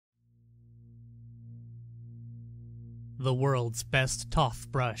The world's best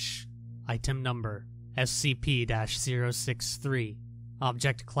Tothbrush. Item number SCP-063.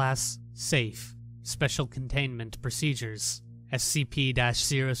 Object class safe. Special containment procedures.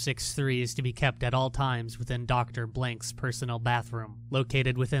 SCP-063 is to be kept at all times within Dr. Blank's personal bathroom,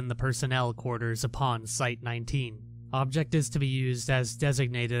 located within the personnel quarters upon Site-19. Object is to be used as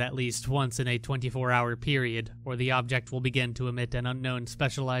designated at least once in a 24-hour period, or the object will begin to emit an unknown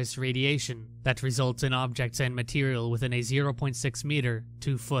specialized radiation that results in objects and material within a 0.6 meter,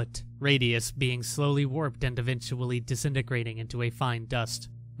 2 foot, radius being slowly warped and eventually disintegrating into a fine dust.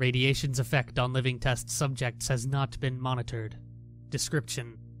 Radiation's effect on living test subjects has not been monitored.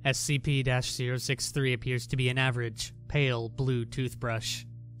 Description: SCP-063 appears to be an average, pale blue toothbrush.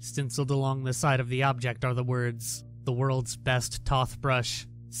 Stenciled along the side of the object are the words, "The world's best Tothbrush,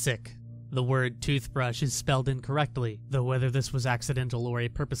 sick." The word toothbrush is spelled incorrectly, though whether this was accidental or a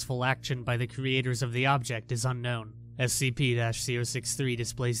purposeful action by the creators of the object is unknown. SCP-063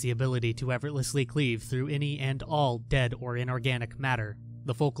 displays the ability to effortlessly cleave through any and all dead or inorganic matter,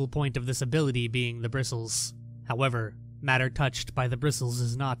 the focal point of this ability being the bristles. However, matter touched by the bristles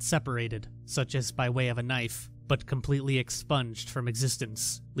is not separated, such as by way of a knife, but completely expunged from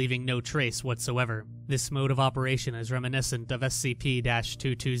existence, leaving no trace whatsoever. This mode of operation is reminiscent of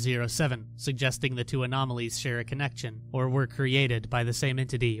SCP-2207, suggesting the two anomalies share a connection, or were created by the same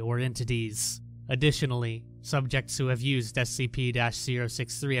entity or entities. Additionally, subjects who have used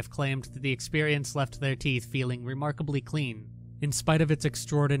SCP-063 have claimed that the experience left their teeth feeling remarkably clean. In spite of its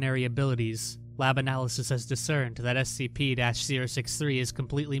extraordinary abilities, lab analysis has discerned that SCP-063 is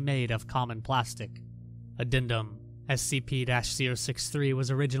completely made of common plastic. Addendum: SCP-063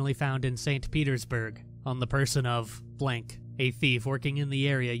 was originally found in St. Petersburg, on the person of blank, a thief working in the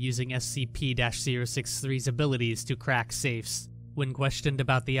area using SCP-063's abilities to crack safes. When questioned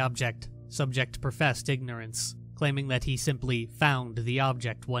about the object, subject professed ignorance, claiming that he simply found the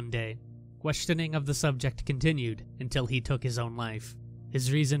object one day. Questioning of the subject continued until he took his own life.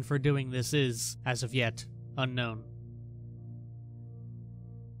 His reason for doing this is, as of yet, unknown.